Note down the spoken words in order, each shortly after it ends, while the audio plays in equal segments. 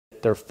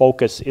that their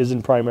focus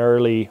isn't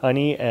primarily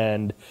honey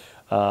and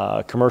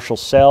commercial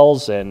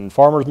sales and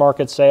farmers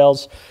market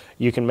sales,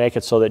 you can make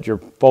it so that your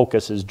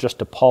focus is just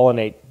to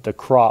pollinate the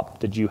crop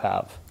that you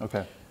have.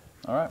 Okay.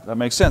 All right, that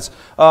makes sense.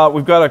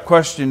 We've got a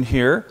question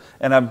here,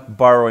 and I'm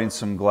borrowing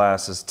some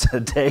glasses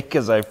today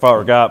because I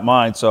forgot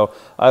mine, so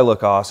I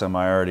look awesome.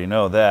 I already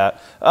know that.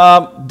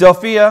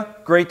 Delphia,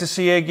 great to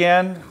see you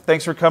again.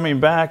 Thanks for coming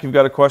back. You've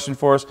got a question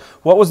for us.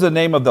 What was the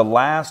name of the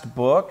last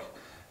book?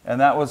 And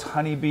that was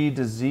Honeybee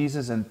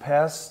Diseases and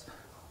Pests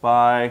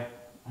by,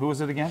 who was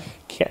it again?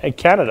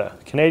 Canada,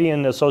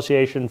 Canadian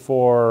Association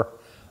for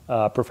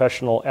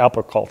Professional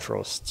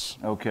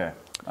Apiculturists. Okay,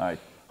 I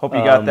hope you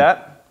got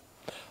that.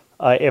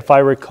 If I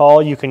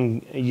recall, you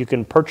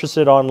can purchase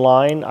it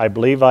online. I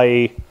believe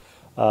I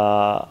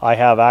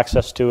have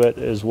access to it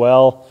as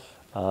well.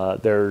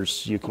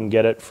 You can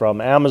get it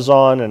from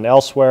Amazon and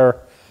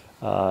elsewhere.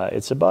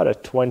 It's about a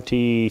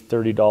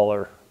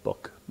 $20–30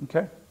 book.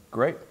 Okay,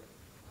 great.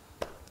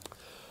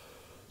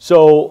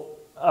 So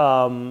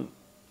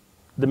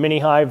the mini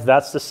hive,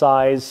 that's the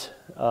size.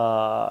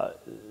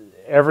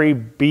 Every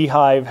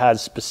beehive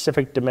has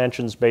specific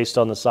dimensions based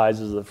on the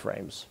sizes of the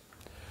frames.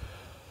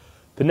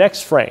 The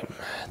next frame,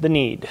 the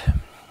need.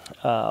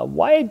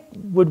 Why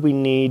would we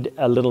need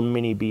a little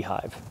mini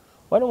beehive?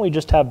 Why don't we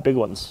just have big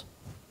ones?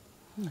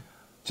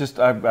 Just,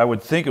 I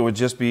would think it would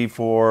just be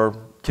for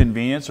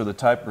convenience or the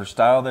type or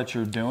style that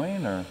you're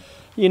doing, or?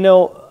 You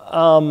know,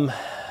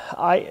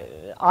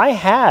 I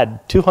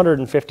had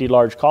 250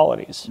 large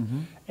colonies,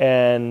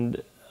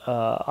 and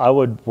I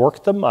would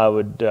work them. I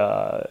would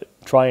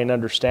try and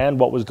understand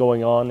what was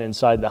going on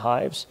inside the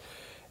hives.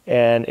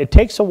 And it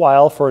takes a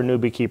while for a new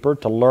beekeeper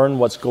to learn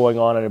what's going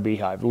on in a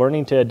beehive,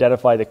 learning to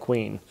identify the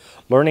queen,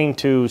 learning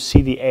to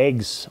see the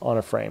eggs on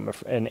a frame.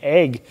 An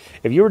egg,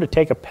 if you were to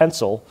take a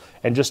pencil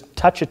and just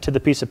touch it to the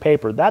piece of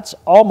paper, that's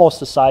almost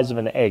the size of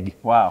an egg.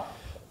 Wow.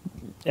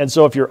 And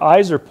so if your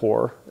eyes are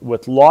poor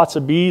with lots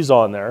of bees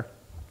on there,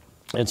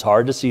 it's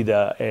hard to see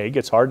the egg,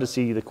 it's hard to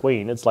see the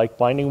queen. It's like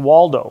finding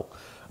Waldo.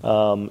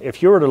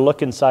 If you were to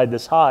look inside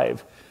this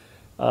hive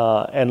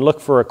and look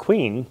for a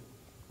queen,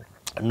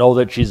 know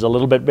that she's a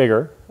little bit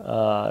bigger.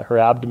 Her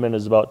abdomen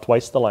is about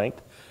twice the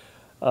length.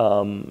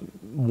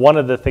 One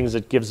of the things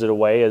that gives it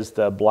away is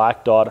the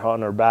black dot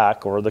on her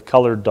back, or the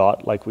colored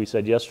dot like we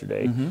said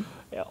yesterday,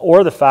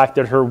 or the fact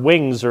that her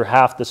wings are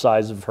half the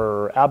size of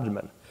her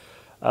abdomen.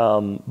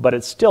 But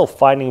it's still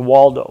finding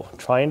Waldo,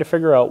 trying to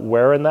figure out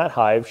where in that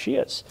hive she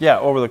is. Yeah,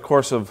 over the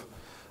course of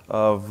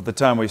the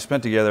time we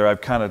spent together,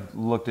 I've kind of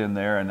looked in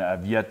there and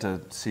I've yet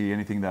to see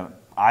anything that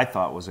I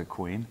thought was a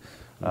queen.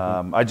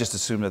 I just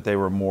assumed that they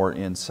were more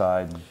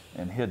inside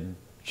and hidden.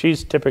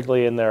 She's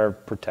typically in there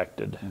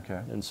protected. Okay.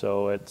 And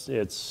so it's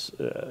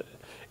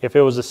if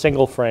it was a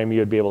single frame,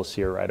 you'd be able to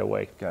see her right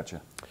away.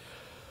 Gotcha.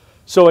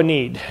 So a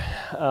need.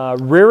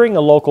 Rearing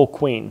a local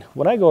queen.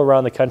 When I go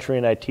around the country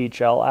and I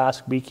teach, I'll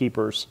ask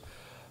beekeepers,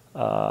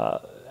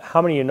 how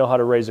many of you know how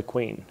to raise a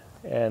queen?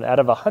 And out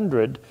of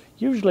 100,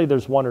 usually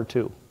there's 1 or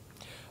 2.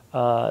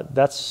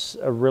 That's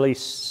a really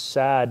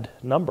sad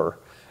number,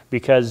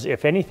 because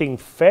if anything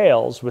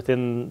fails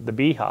within the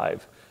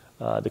beehive,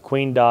 the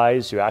queen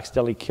dies, you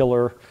accidentally kill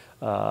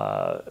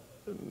her,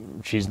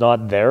 she's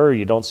not there,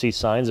 you don't see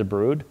signs of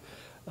brood,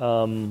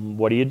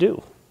 what do you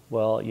do?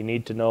 Well, you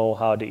need to know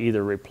how to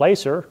either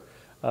replace her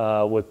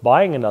with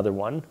buying another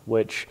one,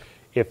 which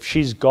if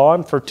she's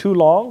gone for too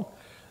long,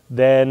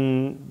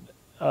 then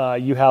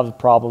you have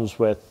problems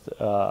with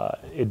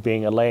it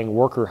being a laying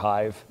worker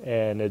hive,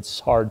 and it's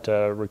hard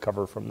to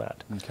recover from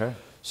that. Okay.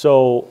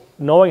 So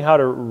knowing how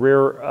to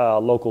rear a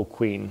local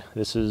queen,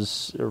 this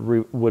is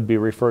would be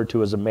referred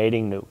to as a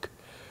mating nuke.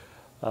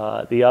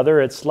 The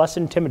other, it's less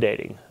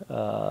intimidating.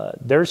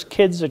 There's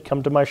kids that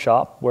come to my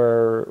shop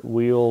where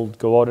we'll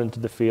go out into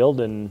the field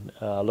and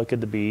look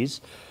at the bees.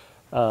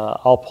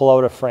 I'll pull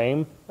out a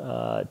frame.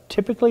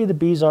 Typically the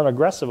bees aren't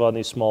aggressive on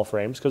these small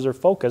frames because their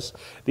focus,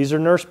 these are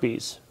nurse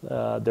bees.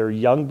 They're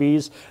young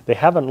bees. They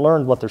haven't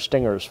learned what their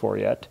stinger is for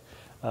yet.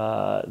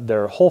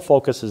 Their whole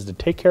focus is to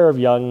take care of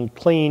young,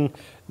 clean,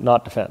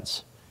 not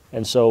defense.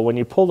 And so when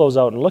you pull those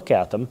out and look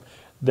at them,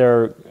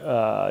 their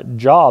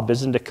job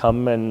isn't to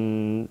come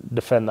and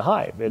defend the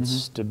hive.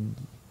 It's to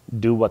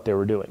do what they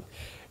were doing.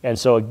 And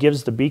so it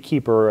gives the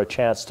beekeeper a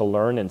chance to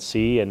learn and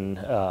see and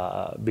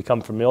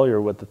become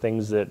familiar with the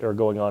things that are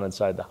going on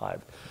inside the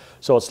hive.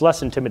 So it's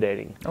less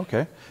intimidating.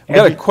 Okay. I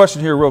got a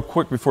question here real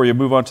quick before you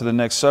move on to the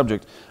next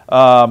subject.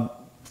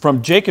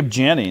 From Jacob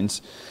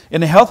Jennings,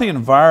 in a healthy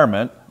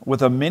environment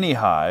with a mini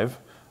hive,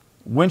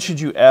 when should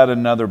you add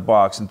another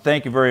box? And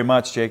thank you very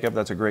much, Jacob.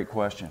 That's a great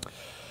question.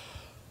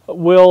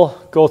 We'll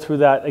go through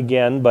that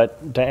again,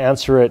 but to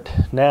answer it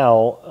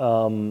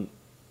now,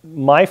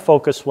 my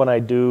focus when I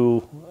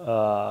do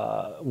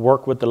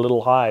work with the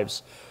little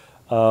hives,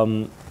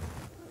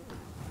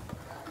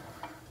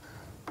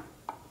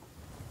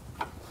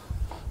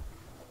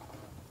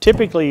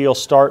 typically you'll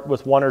start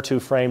with 1 or 2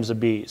 frames of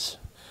bees.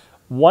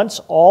 Once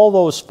all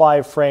those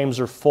 5 frames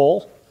are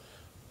full,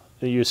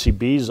 you see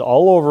bees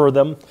all over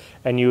them,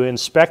 and you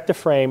inspect the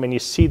frame and you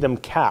see them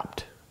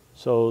capped.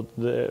 So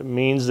it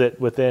means that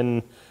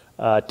within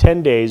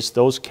 10 days,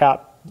 those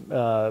capped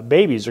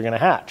babies are going to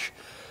hatch.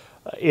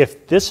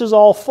 If this is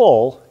all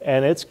full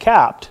and it's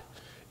capped,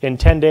 in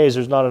 10 days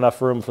there's not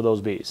enough room for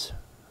those bees.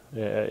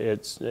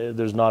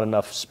 There's not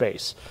enough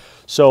space.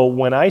 So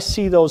when I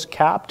see those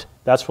capped,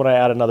 that's when I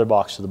add another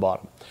box to the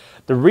bottom.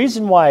 The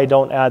reason why I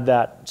don't add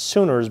that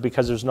sooner is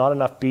because there's not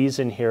enough bees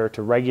in here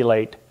to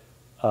regulate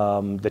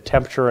the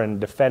temperature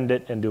and defend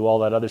it and do all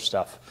that other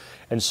stuff.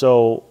 And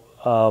so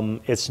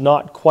it's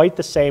not quite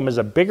the same as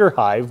a bigger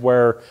hive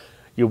where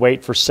you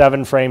wait for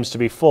 7 frames to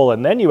be full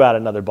and then you add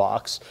another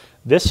box.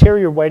 This here,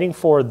 you're waiting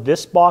for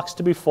this box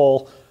to be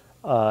full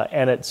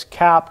and it's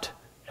capped,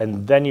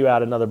 and then you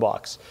add another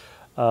box.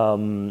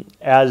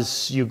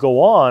 As you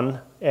go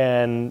on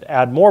and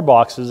add more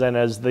boxes, and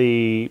as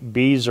the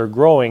bees are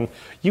growing,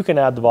 you can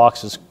add the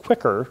boxes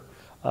quicker.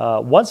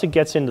 Once it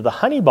gets into the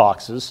honey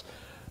boxes,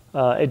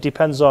 it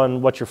depends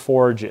on what your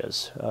forage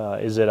is.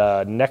 Is it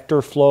a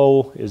nectar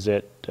flow? Is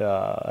it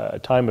a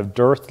time of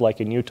dearth like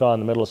in Utah in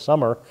the middle of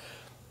summer?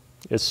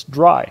 It's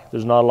dry.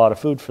 There's not a lot of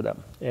food for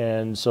them.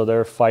 And so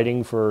they're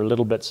fighting for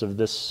little bits of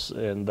this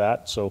and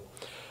that. So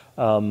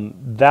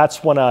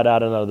that's when I'd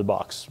add another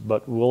box.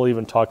 But we'll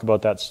even talk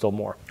about that still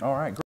more. All right.